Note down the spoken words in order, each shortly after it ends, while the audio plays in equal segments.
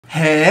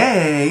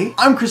Hey,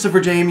 I'm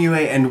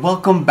ChristopherJMUA and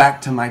welcome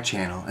back to my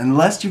channel.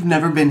 Unless you've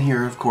never been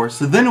here, of course,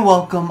 then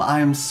welcome. I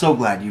am so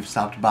glad you've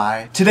stopped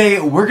by. Today,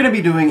 we're going to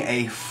be doing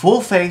a full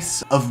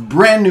face of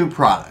brand new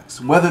products,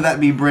 whether that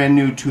be brand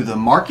new to the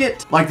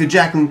market, like the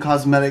Jaclyn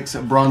Cosmetics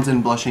Bronze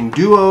and Blushing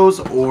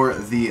Duos, or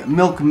the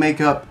Milk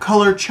Makeup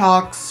Color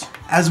Chalks,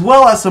 as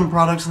well as some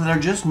products that are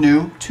just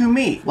new to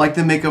me, like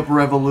the Makeup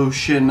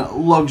Revolution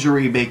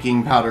Luxury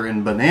Baking Powder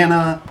in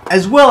Banana,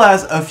 as well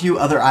as a few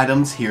other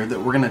items here that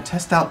we're gonna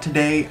test out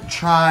today,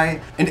 try,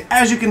 and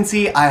as you can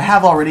see, I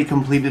have already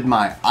completed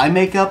my eye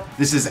makeup.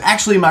 This is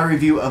actually my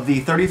review of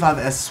the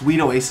 35S Sweet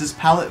Oasis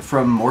palette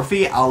from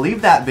Morphe. I'll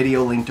leave that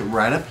video linked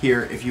right up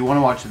here if you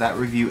wanna watch that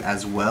review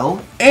as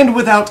well. And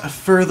without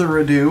further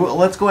ado,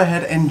 let's go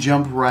ahead and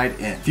jump right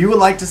in. If you would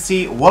like to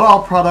see what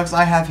all products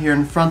I have here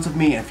in front of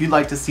me, and if you'd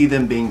like to see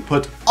them being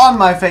put on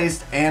my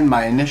face and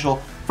my initial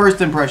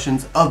first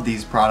impressions of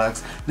these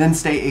products, then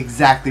stay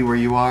exactly where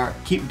you are,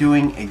 keep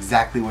doing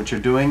exactly what you're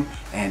doing,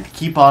 and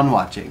keep on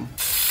watching.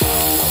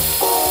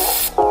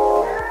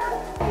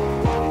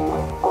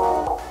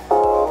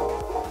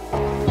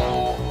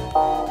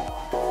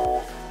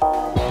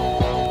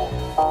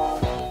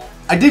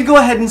 I did go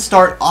ahead and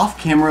start off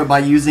camera by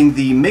using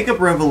the Makeup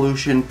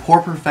Revolution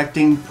Pore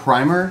Perfecting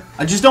Primer.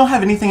 I just don't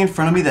have anything in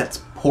front of me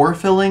that's pore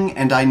filling,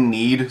 and I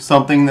need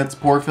something that's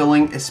pore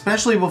filling,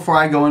 especially before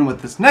I go in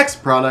with this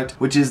next product,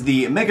 which is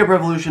the Makeup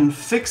Revolution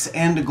Fix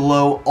and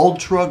Glow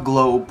Ultra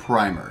Glow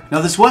Primer. Now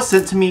this was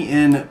sent to me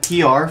in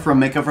PR from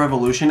Makeup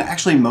Revolution.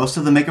 Actually, most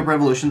of the Makeup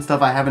Revolution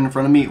stuff I have in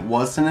front of me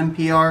was sent in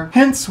PR,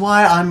 hence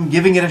why I'm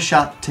giving it a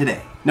shot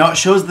today. Now it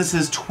shows this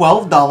is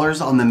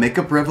 $12 on the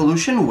Makeup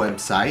Revolution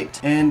website,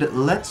 and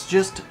let's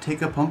just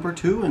take a pump or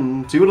two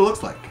and see what it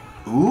looks like.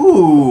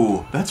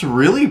 Ooh, that's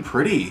really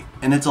pretty.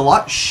 And it's a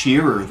lot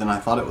sheerer than I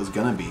thought it was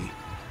gonna be.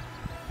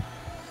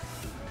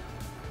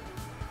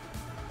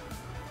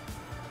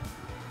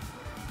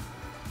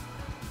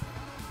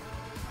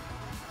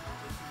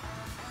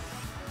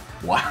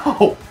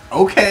 Wow.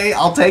 Okay,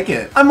 I'll take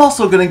it. I'm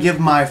also gonna give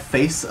my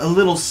face a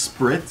little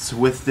spritz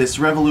with this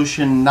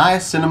Revolution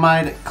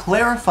Niacinamide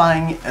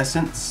Clarifying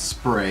Essence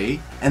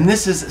Spray, and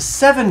this is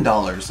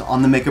 $7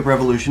 on the Makeup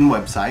Revolution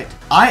website.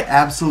 I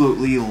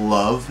absolutely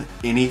love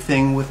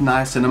anything with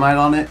niacinamide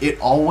on it. It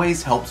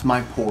always helps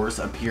my pores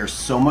appear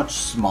so much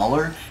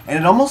smaller, and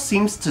it almost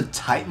seems to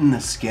tighten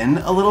the skin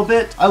a little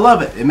bit. I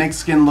love it. It makes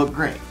skin look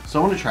great. So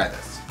I want to try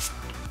this.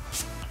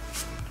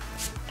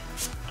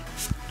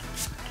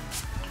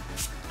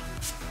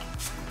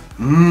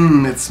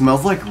 It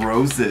smells like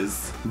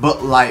roses,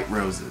 but light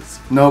roses.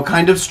 No,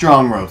 kind of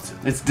strong roses.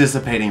 It's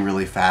dissipating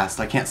really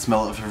fast. I can't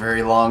smell it for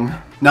very long.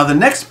 Now the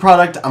next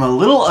product I'm a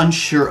little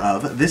unsure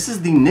of. This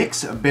is the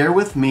NYX Bear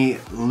With Me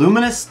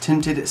Luminous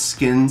Tinted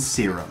Skin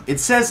Serum. It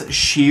says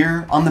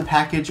sheer on the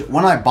package.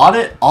 When I bought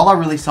it, all I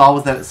really saw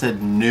was that it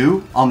said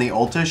new on the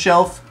Ulta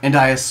shelf, and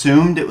I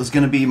assumed it was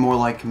gonna be more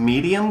like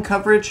medium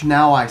coverage.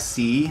 Now I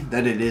see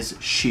that it is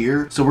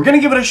sheer. So we're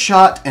gonna give it a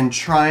shot and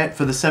try it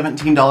for the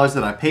 $17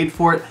 that I paid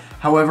for it.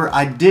 However,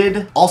 I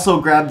did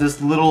also grab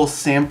this little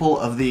sample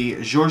of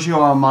the Giorgio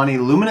Armani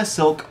Luminous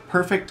Silk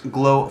Perfect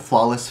Glow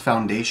Flawless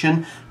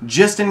Foundation,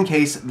 just in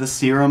case the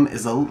serum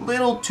is a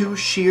little too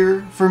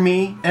sheer for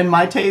me and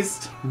my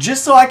taste,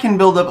 just so I can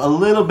build up a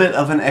little bit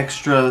of an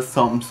extra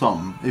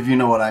something, if you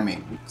know what I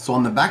mean. So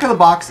on the back of the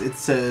box, it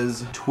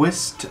says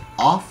twist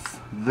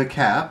off the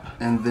cap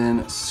and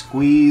then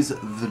squeeze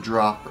the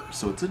dropper.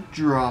 So it's a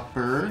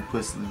dropper,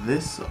 twist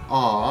this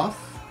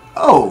off.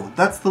 Oh,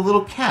 that's the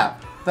little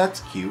cap.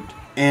 That's cute.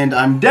 And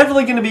I'm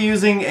definitely going to be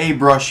using a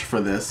brush for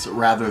this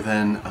rather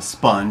than a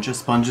sponge. A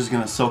sponge is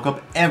going to soak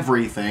up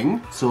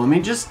everything. So let me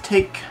just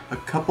take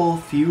a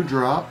few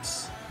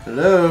drops.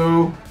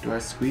 Hello? Do I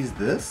squeeze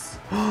this?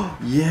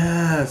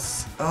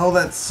 Yes! Oh,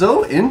 that's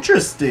so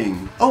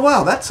interesting. Oh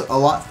wow, that's a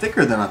lot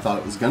thicker than I thought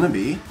it was going to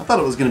be. I thought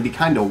it was going to be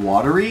kind of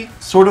watery.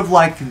 Sort of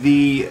like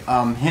the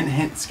Hint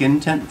Hint Skin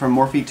Tint from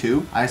Morphe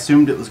 2. I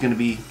assumed it was going to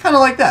be kind of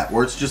like that,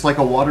 where it's just like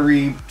a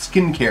watery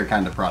skincare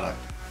kind of product.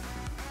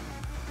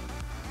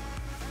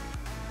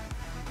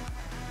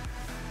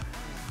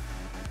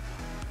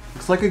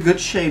 Looks like a good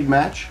shade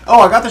match.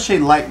 Oh, I got the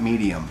shade light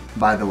medium,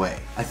 by the way.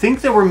 I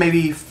think there were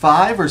maybe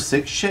 5 or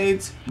 6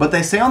 shades, but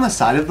they say on the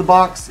side of the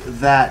box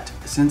that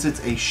since it's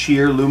a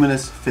sheer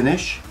luminous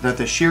finish, that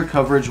the sheer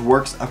coverage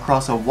works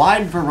across a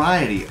wide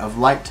variety of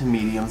light to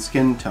medium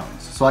skin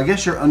tones. So I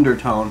guess your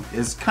undertone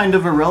is kind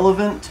of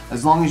irrelevant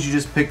as long as you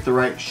just pick the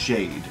right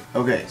shade.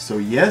 Okay, so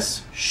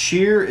yes,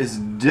 sheer is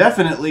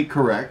definitely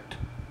correct.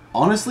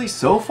 Honestly,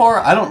 so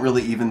far, I don't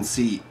really even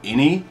see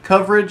any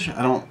coverage.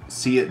 I don't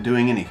see it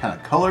doing any kind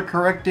of color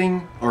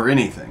correcting or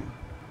anything.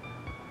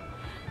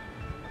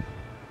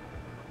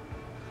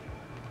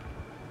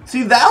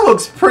 See, that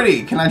looks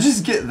pretty. Can I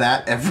just get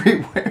that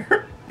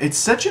everywhere? It's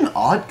such an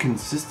odd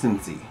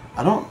consistency.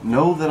 I don't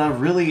know that I've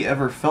really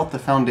ever felt the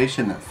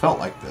foundation that felt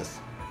like this.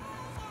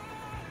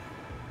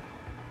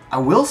 I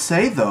will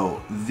say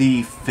though,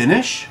 the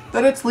finish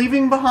that it's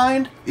leaving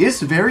behind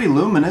is very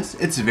luminous.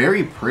 It's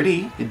very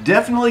pretty. It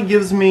definitely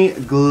gives me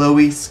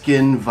glowy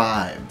skin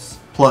vibes.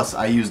 Plus,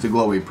 I used a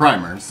glowy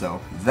primer,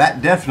 so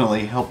that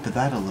definitely helped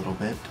that a little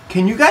bit.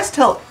 Can you guys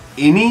tell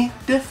any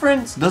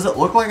difference? Does it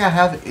look like I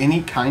have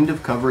any kind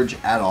of coverage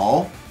at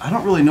all? I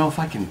don't really know if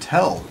I can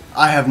tell.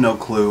 I have no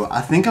clue.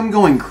 I think I'm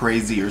going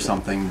crazy or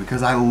something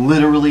because I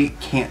literally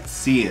can't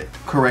see it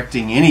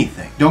correcting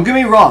anything. Don't get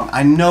me wrong,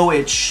 I know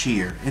it's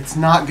sheer. It's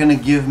not gonna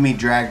give me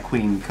drag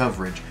queen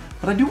coverage,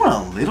 but I do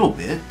want a little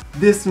bit.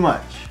 This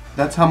much.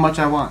 That's how much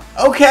I want.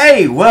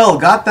 Okay, well,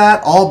 got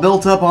that all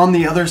built up on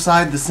the other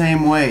side the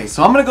same way.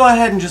 So I'm gonna go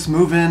ahead and just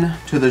move in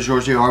to the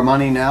Giorgio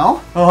Armani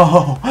now.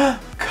 Oh,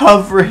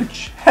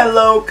 coverage.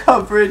 Hello,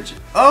 coverage.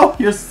 Oh,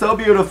 you're so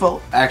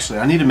beautiful. Actually,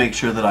 I need to make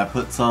sure that I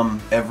put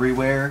some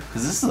everywhere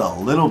because this is a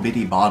little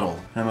bitty bottle.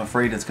 I'm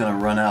afraid it's gonna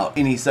run out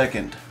any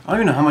second. I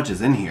don't even know how much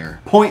is in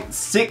here.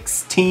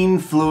 0.16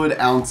 fluid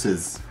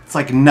ounces. It's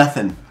like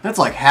nothing. That's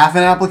like half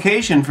an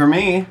application for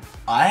me.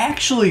 I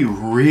actually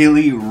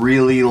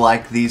really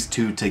like these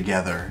two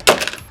together.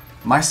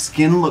 My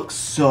skin looks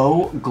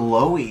so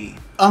glowy.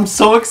 I'm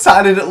so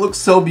excited, it looks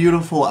so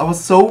beautiful. I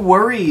was so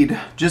worried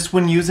just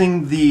when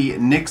using the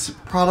NYX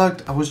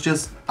product. I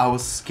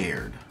was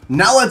scared.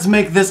 Now let's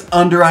make this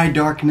under eye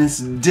darkness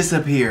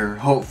disappear,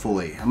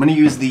 hopefully. I'm gonna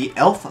use the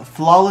e.l.f.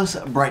 Flawless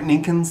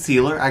Brightening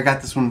Concealer. I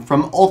got this one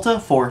from Ulta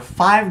for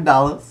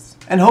 $5.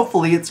 And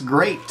hopefully it's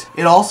great.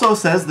 It also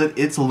says that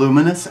it's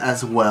luminous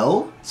as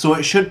well, so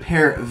it should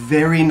pair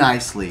very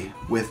nicely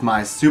with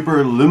my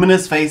super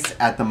luminous face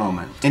at the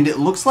moment. And it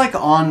looks like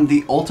on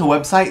the Ulta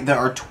website there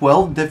are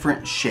 12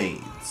 different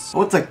shades.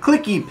 Oh, it's a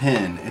clicky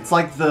pen. It's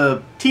like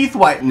the teeth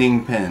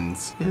whitening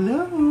pens.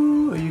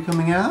 Hello, are you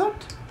coming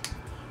out?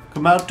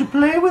 Come out to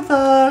play with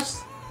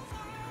us.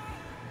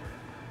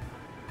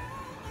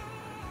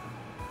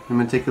 I'm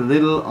gonna take a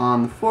little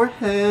on the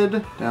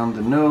forehead, down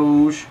the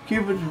nose,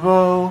 cupid's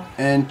bow,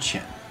 and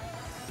chin.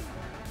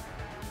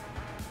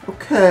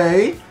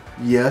 Okay.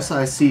 Yes,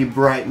 I see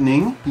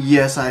brightening.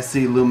 Yes, I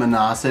see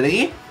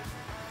luminosity.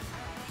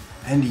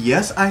 And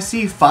yes, I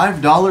see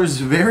 $5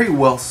 very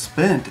well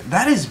spent.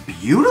 That is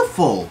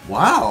beautiful.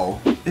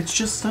 Wow. It's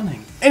just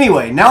stunning.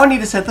 Anyway, now I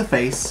need to set the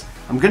face.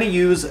 I'm gonna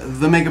use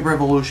the Makeup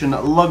Revolution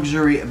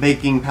Luxury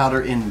Baking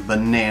Powder in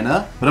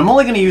Banana, but I'm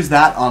only gonna use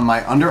that on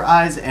my under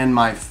eyes and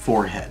my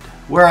forehead,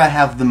 where I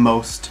have the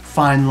most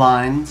fine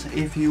lines,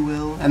 if you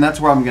will, and that's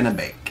where I'm gonna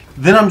bake.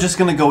 Then I'm just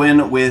gonna go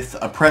in with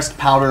a pressed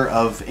powder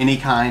of any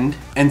kind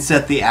and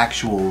set the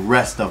actual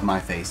rest of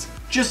my face,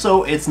 just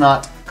so it's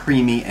not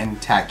creamy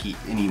and tacky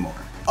anymore.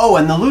 Oh,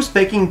 and the loose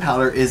baking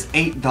powder is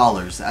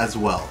 $8 as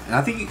well, and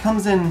I think it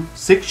comes in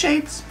 6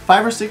 shades?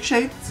 5 or 6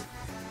 shades?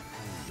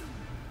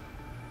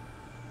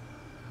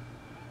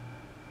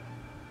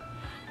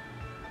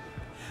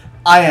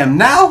 I am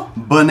now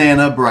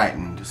banana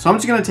brightened. So I'm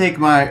just gonna take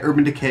my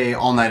Urban Decay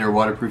All Nighter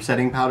Waterproof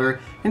Setting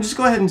Powder and just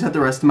go ahead and set the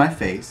rest of my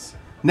face.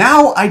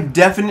 Now I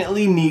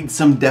definitely need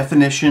some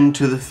definition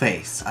to the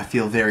face. I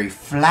feel very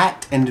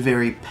flat and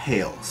very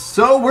pale.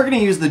 So we're gonna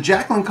use the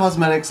Jaclyn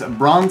Cosmetics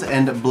Bronze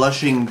and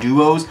Blushing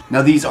Duos.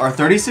 Now these are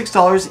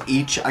 $36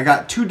 each. I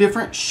got 2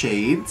 different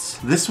shades.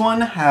 This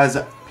one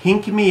has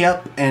Pink Me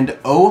Up and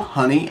Oh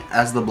Honey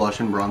as the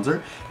blush and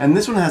bronzer. And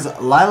this one has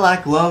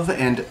Lilac Love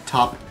and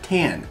Top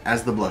Tan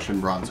as the blush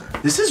and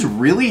bronzer. This is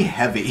really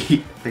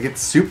heavy. Like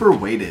it's super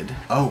weighted.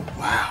 Oh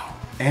wow.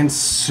 And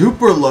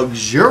super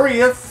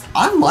luxurious.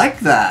 I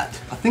like that.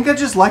 I think I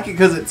just like it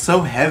because it's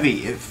so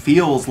heavy. It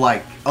feels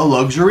like a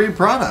luxury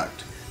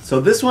product. So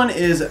this one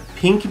is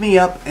Pink Me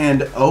Up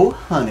and Oh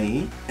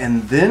Honey.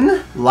 And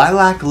then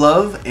Lilac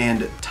Love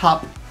and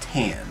Top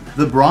Tan.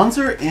 The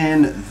bronzer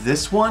in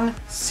this one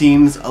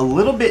seems a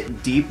little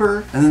bit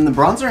deeper, and then the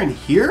bronzer in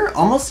here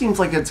almost seems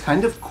like it's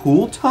kind of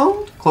cool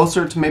toned,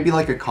 closer to maybe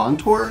like a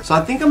contour. So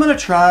I think I'm gonna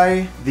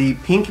try the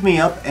Pink Me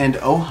Up and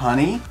Oh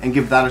Honey and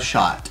give that a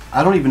shot.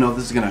 I don't even know if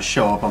this is gonna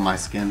show up on my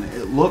skin.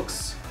 It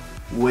looks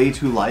way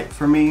too light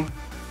for me.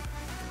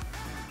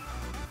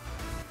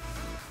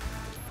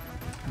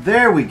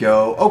 There we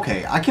go.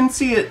 Okay, I can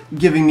see it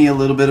giving me a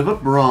little bit of a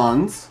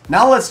bronze.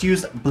 Now let's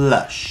use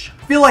blush.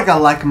 I feel like I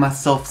like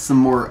myself some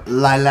more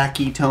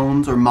lilac-y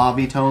tones or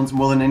mauve-y tones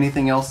more than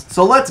anything else.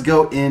 So let's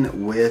go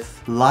in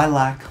with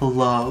Lilac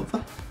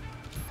Love.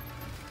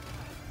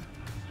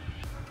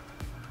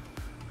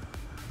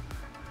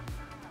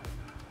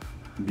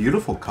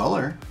 Beautiful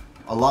color.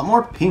 A lot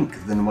more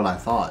pink than what I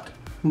thought.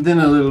 And then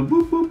a little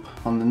boop boop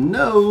on the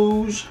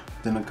nose.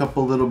 Then a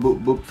couple little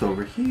boop boops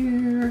over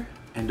here.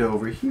 And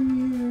over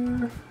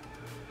here.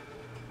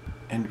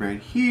 And right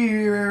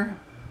here.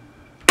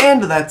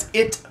 And that's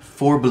it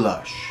for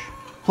blush.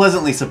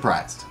 Pleasantly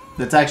surprised.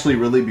 That's actually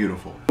really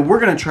beautiful. We're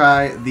gonna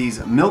try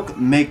these Milk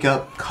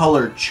Makeup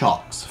Color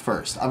Chalks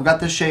first. I've got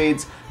the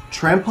shades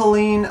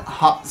Trampoline,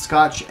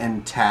 Hopscotch,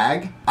 and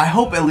Tag. I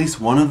hope at least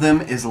one of them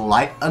is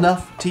light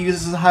enough to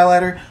use as a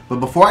highlighter,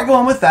 but before I go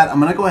on with that, I'm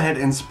gonna go ahead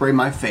and spray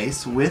my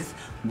face with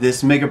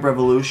this Makeup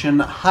Revolution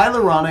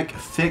Hyaluronic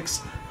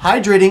Fix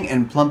Hydrating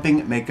and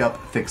Plumping Makeup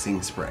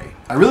Fixing Spray.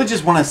 I really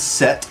just want to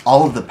set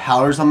all of the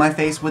powders on my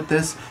face with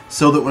this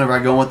so that whenever I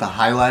go in with the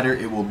highlighter,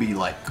 it will be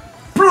like,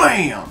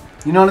 BLAM!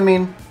 You know what I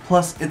mean?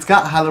 Plus, it's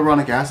got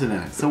hyaluronic acid in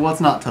it, so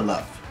what's not to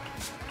love?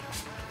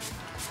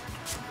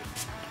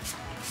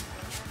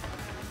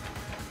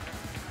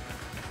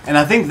 And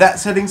I think that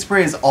setting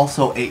spray is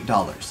also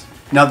 $8.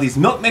 Now these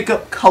Milk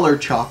Makeup Color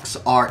Chalks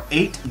are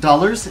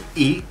 $8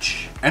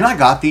 each, and I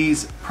got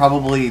these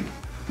probably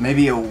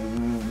maybe a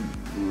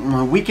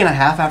week and a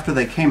half after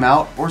they came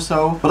out or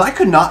so, but I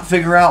could not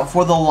figure out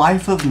for the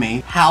life of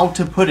me how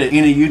to put it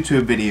in a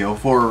YouTube video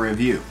for a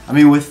review. I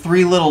mean, with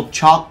 3 little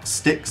chalk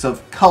sticks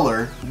of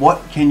color,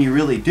 what can you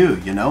really do,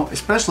 you know?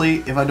 Especially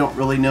if I don't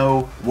really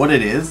know what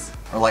it is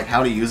or like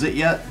how to use it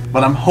yet,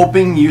 but I'm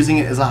hoping using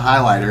it as a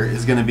highlighter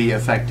is gonna be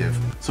effective.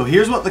 So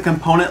here's what the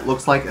component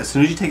looks like as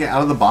soon as you take it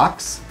out of the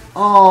box.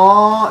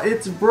 Aww,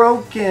 it's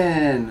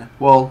broken.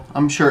 Well,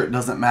 I'm sure it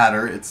doesn't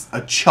matter. It's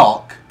a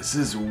chalk. This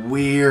is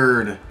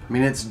weird. I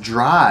mean, it's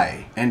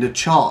dry and a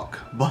chalk,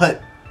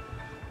 but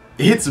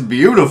it's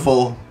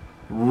beautiful.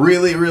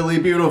 Really, really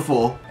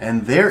beautiful.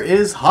 And there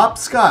is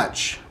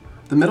Hopscotch,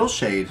 the middle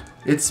shade.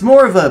 It's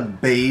more of a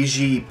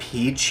beigey,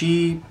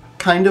 peachy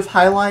kind of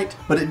highlight,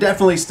 but it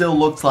definitely still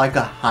looks like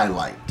a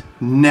highlight.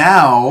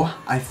 Now,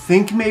 I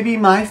think maybe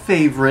my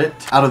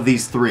favorite out of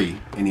these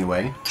 3,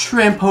 anyway,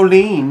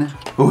 Trampoline.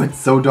 Oh, it's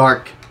so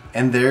dark.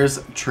 And there's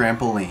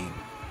Trampoline,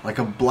 like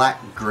a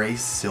black, gray,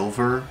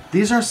 silver.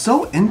 These are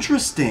so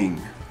interesting.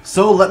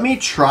 So let me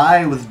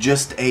try with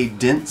just a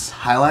dense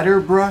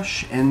highlighter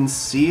brush and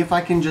see if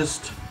I can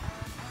just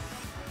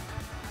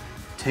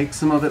take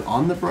some of it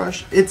on the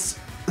brush. It's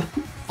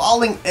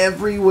falling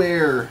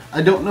everywhere.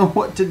 I don't know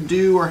what to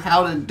do or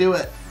how to do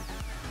it.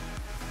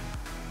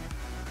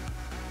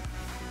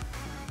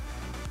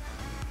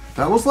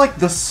 That was like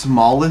the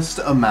smallest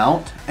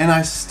amount, and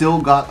I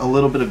still got a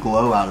little bit of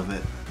glow out of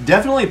it.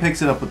 Definitely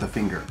picks it up with the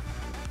finger.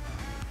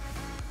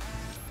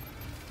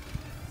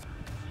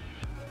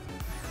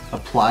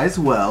 Applies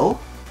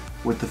well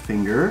with the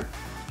finger.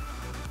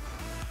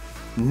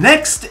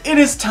 Next, it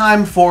is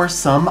time for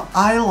some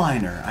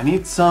eyeliner. I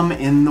need some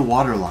in the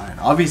waterline.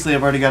 Obviously,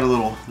 I've already got a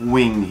little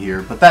wing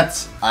here, but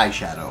that's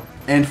eyeshadow.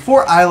 And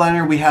for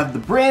eyeliner, we have the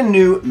brand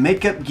new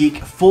Makeup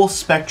Geek Full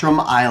Spectrum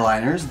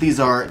eyeliners. These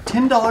are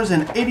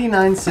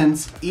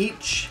 $10.89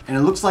 each, and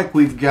it looks like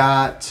we've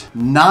got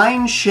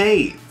 9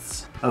 shades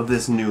of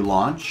this new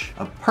launch.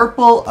 A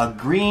purple, a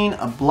green,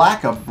 a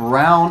black, a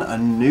brown, a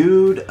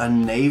nude, a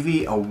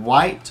navy, a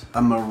white,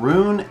 a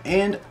maroon,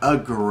 and a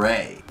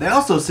gray. They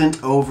also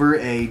sent over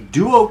a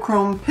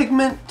duochrome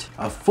pigment,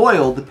 a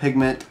foiled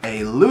pigment,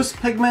 a loose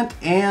pigment,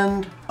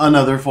 and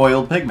another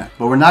foiled pigment.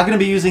 But we're not going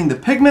to be using the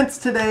pigments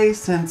today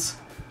since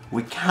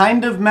we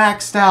kind of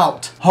maxed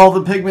out all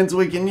the pigments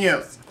we can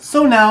use.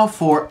 So now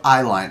for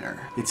eyeliner.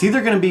 It's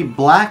either going to be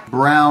black,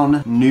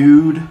 brown,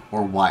 nude,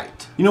 or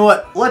white. You know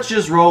what? Let's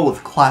just roll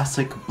with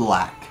classic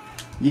black.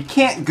 You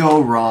can't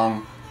go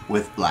wrong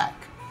with black.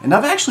 And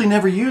I've actually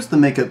never used the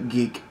Makeup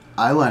Geek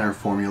eyeliner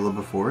formula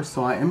before,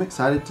 so I am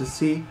excited to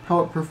see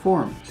how it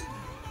performs.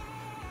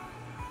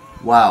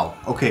 Wow.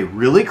 Okay,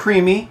 really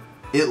creamy.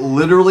 It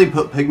literally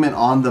put pigment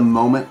on the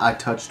moment I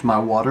touched my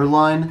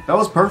waterline. That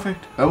was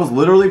perfect. That was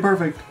literally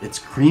perfect. It's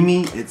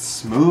creamy, it's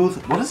smooth.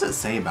 What does it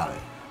say about it?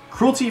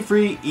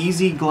 Cruelty-free,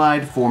 easy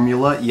glide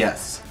formula,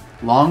 yes.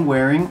 Long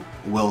wearing,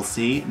 we'll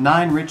see.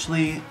 9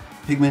 richly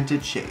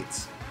pigmented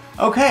shades.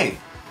 Okay,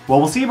 well,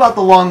 we'll see about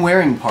the long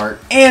wearing part.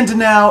 And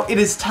now it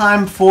is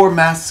time for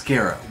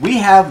mascara. We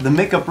have the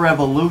Makeup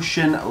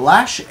Revolution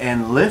Lash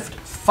and Lift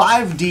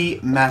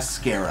 5D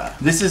Mascara.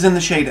 This is in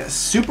the shade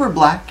Super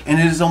Black, and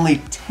it is only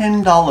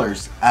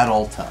 $10 at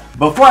Ulta.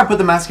 Before I put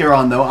the mascara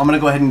on though, I'm gonna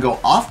go ahead and go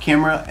off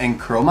camera and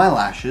curl my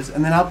lashes,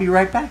 and then I'll be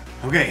right back.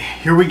 Okay,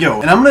 here we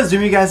go. And I'm gonna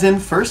zoom you guys in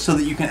first so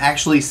that you can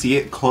actually see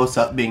it close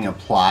up being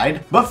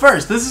applied. But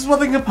first, this is what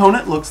the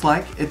component looks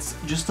like. It's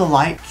just a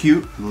light,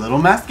 cute little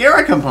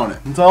mascara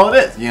component. That's all it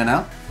is, you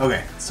know?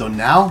 Okay, so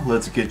now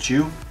let's get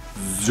you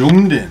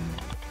zoomed in.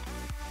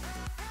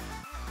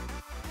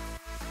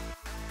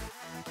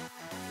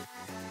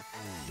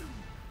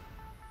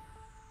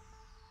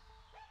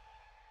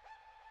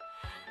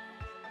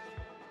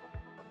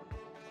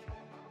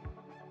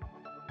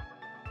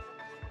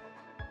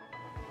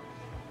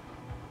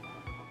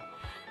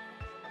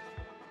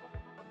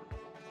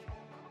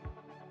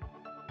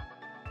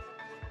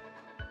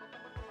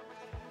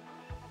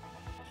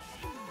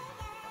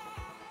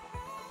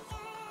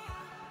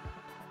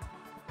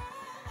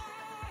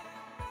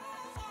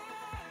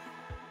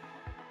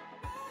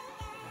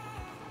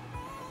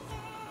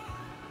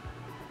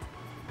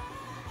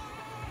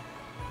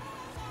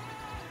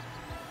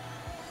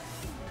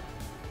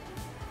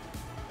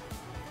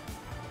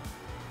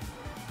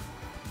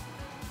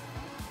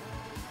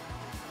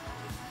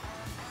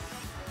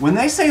 When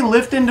they say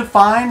lift and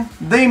define,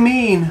 they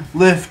mean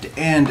lift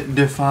and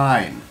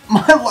define.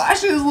 My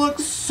lashes look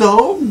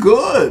so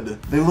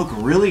good. They look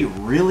really,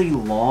 really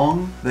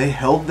long. They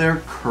held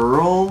their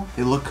curl.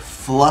 They look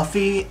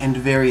fluffy and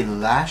very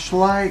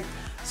lash-like.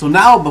 So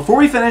now, before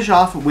we finish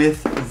off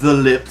with the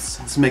lips,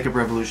 this Makeup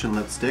Revolution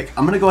lipstick,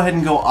 I'm going to go ahead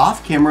and go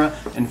off camera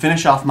and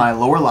finish off my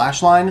lower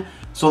lash line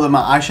so that my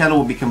eyeshadow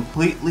will be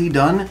completely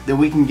done. Then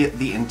we can get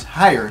the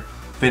entire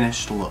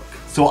finished look.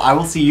 So I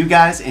will see you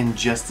guys in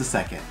just a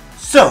second.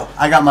 So,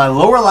 I got my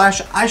lower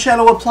lash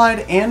eyeshadow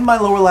applied and my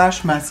lower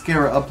lash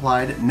mascara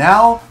applied.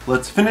 Now,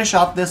 let's finish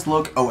off this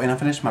look. Oh, and I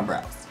finished my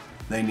brows.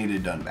 They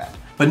needed done bad.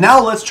 But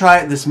now let's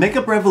try this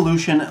Makeup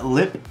Revolution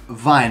lip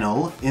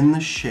vinyl in the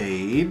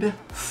shade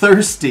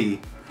Thirsty.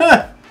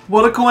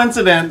 What a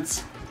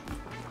coincidence.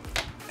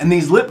 And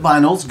these lip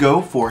vinyls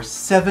go for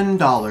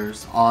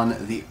 $7 on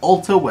the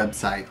Ulta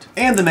website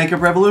and the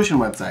Makeup Revolution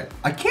website.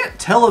 I can't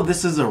tell if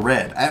this is a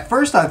red. At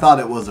first I thought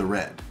it was a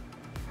red.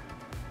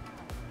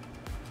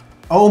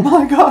 Oh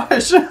my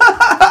gosh.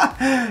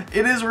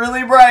 It is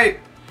really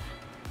bright.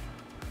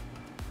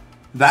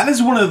 That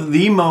is one of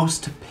the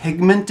most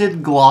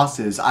pigmented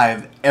glosses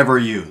I've ever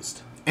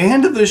used.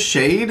 And the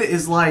shade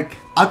is like,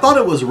 I thought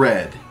it was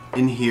red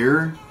in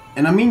here.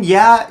 And I mean,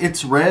 yeah,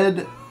 it's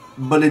red,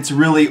 but it's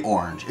really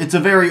orange. It's a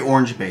very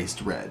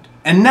orange-based red.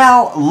 And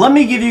now, let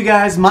me give you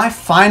guys my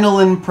final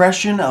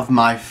impression of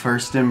my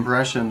first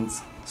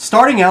impressions.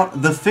 Starting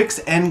out, the Fix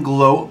and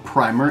Glow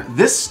Primer.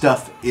 This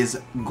stuff is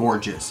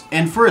gorgeous.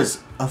 And for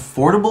as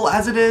affordable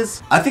as it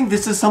is, I think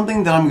this is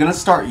something that I'm gonna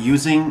start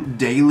using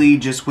daily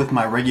just with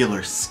my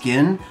regular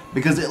skin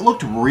because it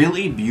looked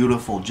really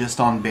beautiful just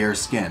on bare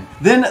skin.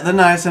 Then the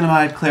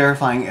Niacinamide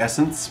Clarifying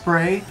Essence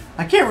Spray.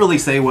 I can't really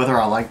say whether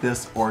I like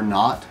this or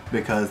not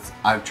because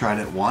I've tried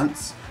it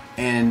once.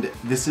 And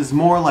this is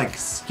more like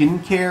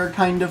skincare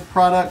kind of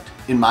product,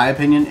 in my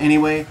opinion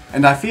anyway.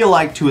 And I feel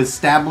like to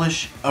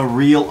establish a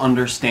real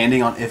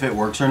understanding on if it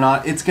works or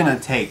not, it's gonna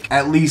take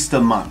at least a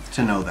month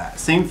to know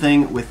that. Same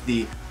thing with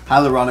the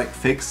Hyaluronic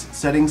Fix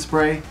Setting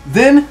Spray.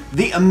 Then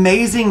the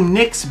amazing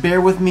NYX Bear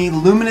With Me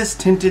Luminous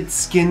Tinted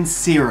Skin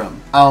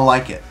Serum. I don't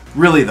like it.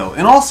 Really though,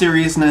 in all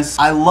seriousness,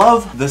 I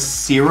love the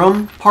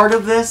serum part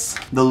of this,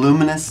 the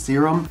luminous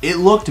serum. It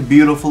looked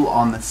beautiful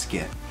on the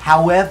skin.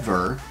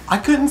 However, I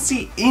couldn't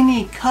see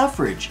any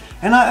coverage.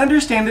 And I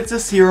understand it's a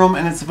serum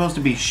and it's supposed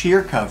to be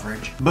sheer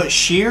coverage, but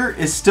sheer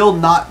is still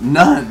not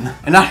none.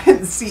 And I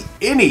didn't see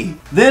any.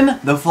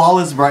 Then the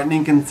Flawless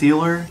Brightening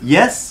Concealer.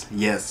 Yes,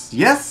 yes,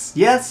 yes,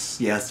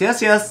 yes, yes,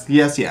 yes, yes,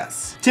 yes,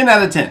 yes. 10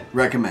 out of 10,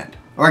 recommend.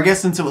 Or I guess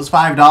since it was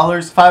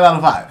 $5, 5 out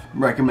of 5,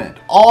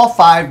 recommend. All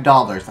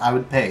 $5 I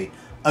would pay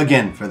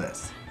again for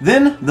this.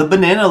 Then the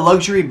Banana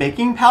Luxury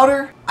Baking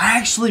Powder. I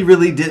actually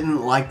really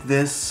didn't like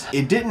this.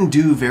 It didn't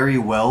do very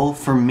well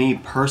for me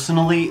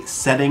personally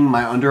setting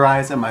my under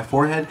eyes and my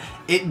forehead.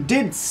 It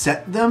did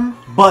set them,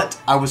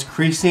 but I was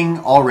creasing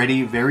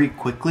already very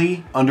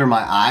quickly under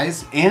my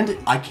eyes, and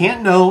I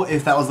can't know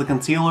if that was the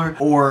concealer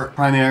or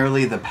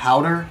primarily the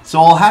powder.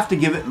 So I'll have to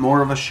give it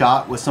more of a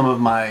shot with some of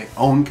my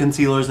own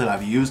concealers that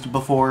I've used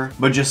before.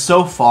 But just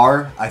so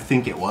far, I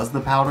think it was the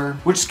powder,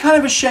 which is kind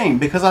of a shame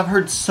because I've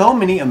heard so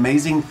many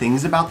amazing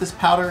things about this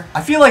powder.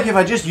 I feel like if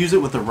I just use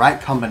it with the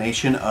right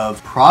combination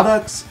of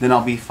products, then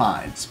I'll be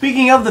fine.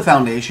 Speaking of the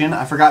foundation,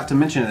 I forgot to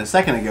mention it a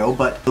second ago,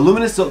 but the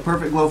Luminous Silk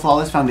Perfect Glow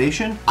Flawless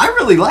Foundation, I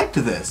really liked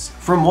this.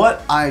 From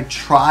what I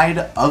tried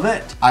of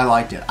it, I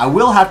liked it. I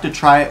will have to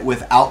try it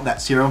without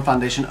that serum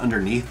foundation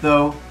underneath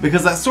though,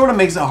 because that sort of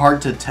makes it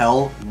hard to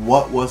tell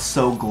what was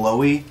so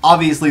glowy.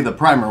 Obviously the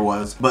primer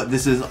was, but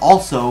this is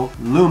also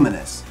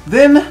luminous.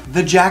 Then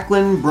the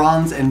Jaclyn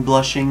Bronze and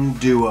Blushing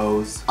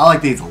Duos. I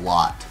like these a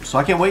lot, so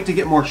I can't wait to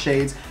get more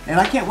shades, and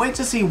I can't wait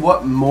to see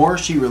what more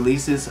she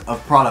releases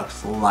of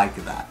products like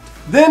that.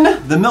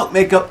 Then the Milk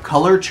Makeup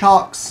Color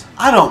Chalks.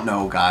 I don't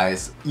know,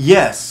 guys.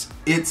 Yes,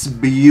 it's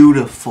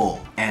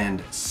beautiful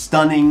and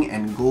stunning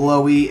and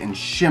glowy and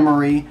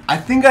shimmery. I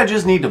think I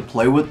just need to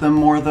play with them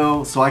more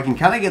though, so I can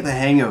kind of get the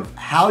hang of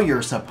how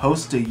you're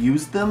supposed to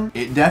use them.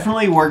 It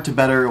definitely worked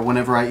better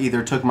whenever I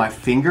either took my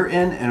finger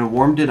in and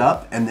warmed it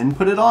up and then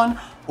put it on,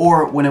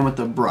 or went in with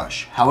the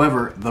brush.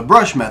 However, the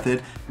brush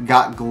method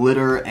got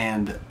glitter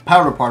and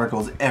powder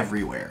particles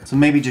everywhere, so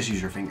maybe just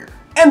use your finger.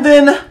 And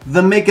then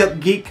the Makeup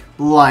Geek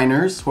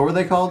liners. What were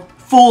they called?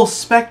 Full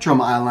Spectrum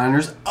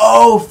eyeliners.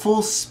 Oh,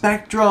 full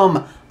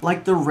spectrum,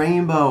 like the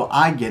rainbow.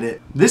 I get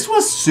it. This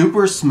was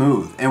super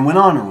smooth and went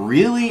on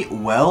really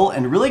well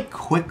and really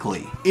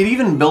quickly. It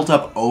even built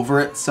up over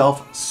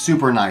itself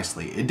super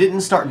nicely. It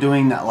didn't start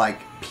doing that like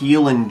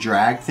peel and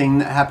drag thing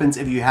that happens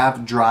if you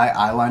have dry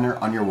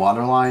eyeliner on your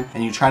waterline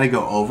and you try to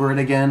go over it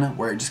again,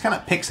 where it just kind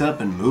of picks it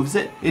up and moves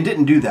it. It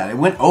didn't do that. It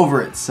went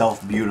over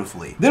itself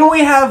beautifully. Then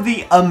we have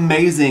the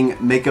amazing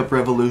Makeup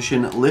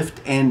Revolution Lift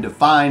and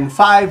Define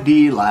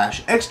 5D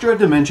Lash Extra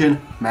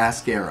Dimension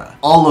Mascara.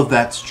 All of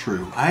that's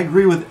true. I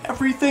agree with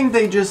everything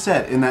they just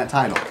said in that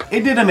title.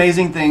 It did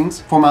amazing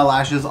things for my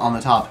lashes on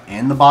the top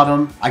and the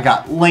bottom. I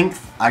got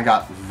length, I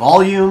got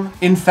volume.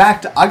 In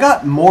fact, I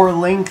got more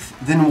length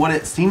than what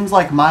it seems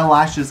like my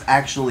lashes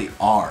actually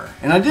are.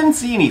 And I didn't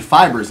see any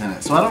fibers in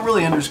it, so I don't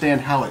really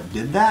understand how it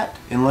did that,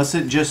 unless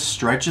it just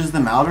stretches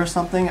them out or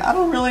something. I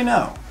don't really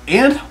know.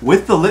 And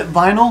with the lip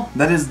vinyl,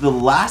 that is the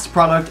last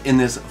product in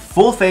this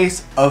full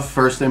face of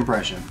first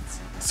impressions.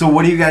 So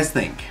what do you guys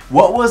think?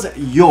 What was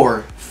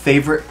your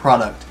favorite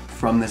product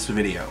from this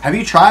video? Have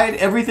you tried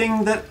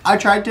everything that I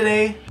tried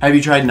today? Have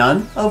you tried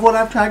none of what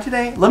I've tried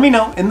today? Let me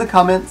know in the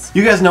comments.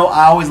 You guys know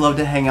I always love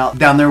to hang out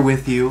down there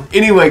with you.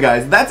 Anyway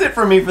guys, that's it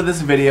for me for this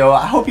video.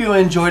 I hope you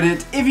enjoyed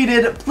it. If you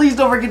did, please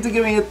don't forget to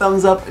give me a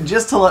thumbs up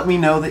just to let me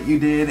know that you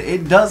did.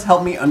 It does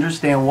help me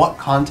understand what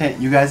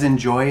content you guys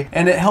enjoy,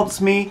 and it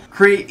helps me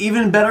create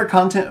even better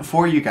content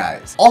for you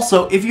guys.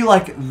 Also, if you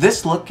like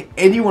this look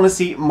and you want to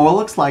see more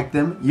looks like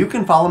them, you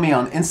can follow me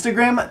on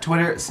Instagram,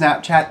 Twitter,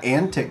 Snapchat,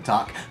 and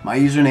TikTok. My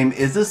username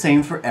is the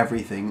same for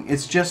everything.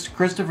 It's just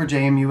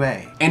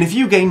ChristopherJMUA. And if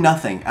you gain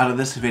nothing out of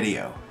this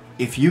video,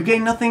 if you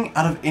gain nothing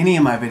out of any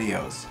of my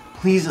videos,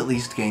 please at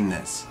least gain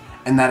this.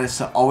 And that is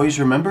to always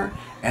remember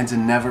and to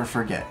never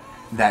forget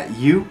that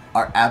you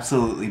are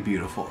absolutely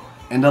beautiful.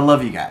 And I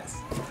love you guys.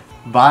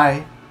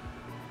 Bye.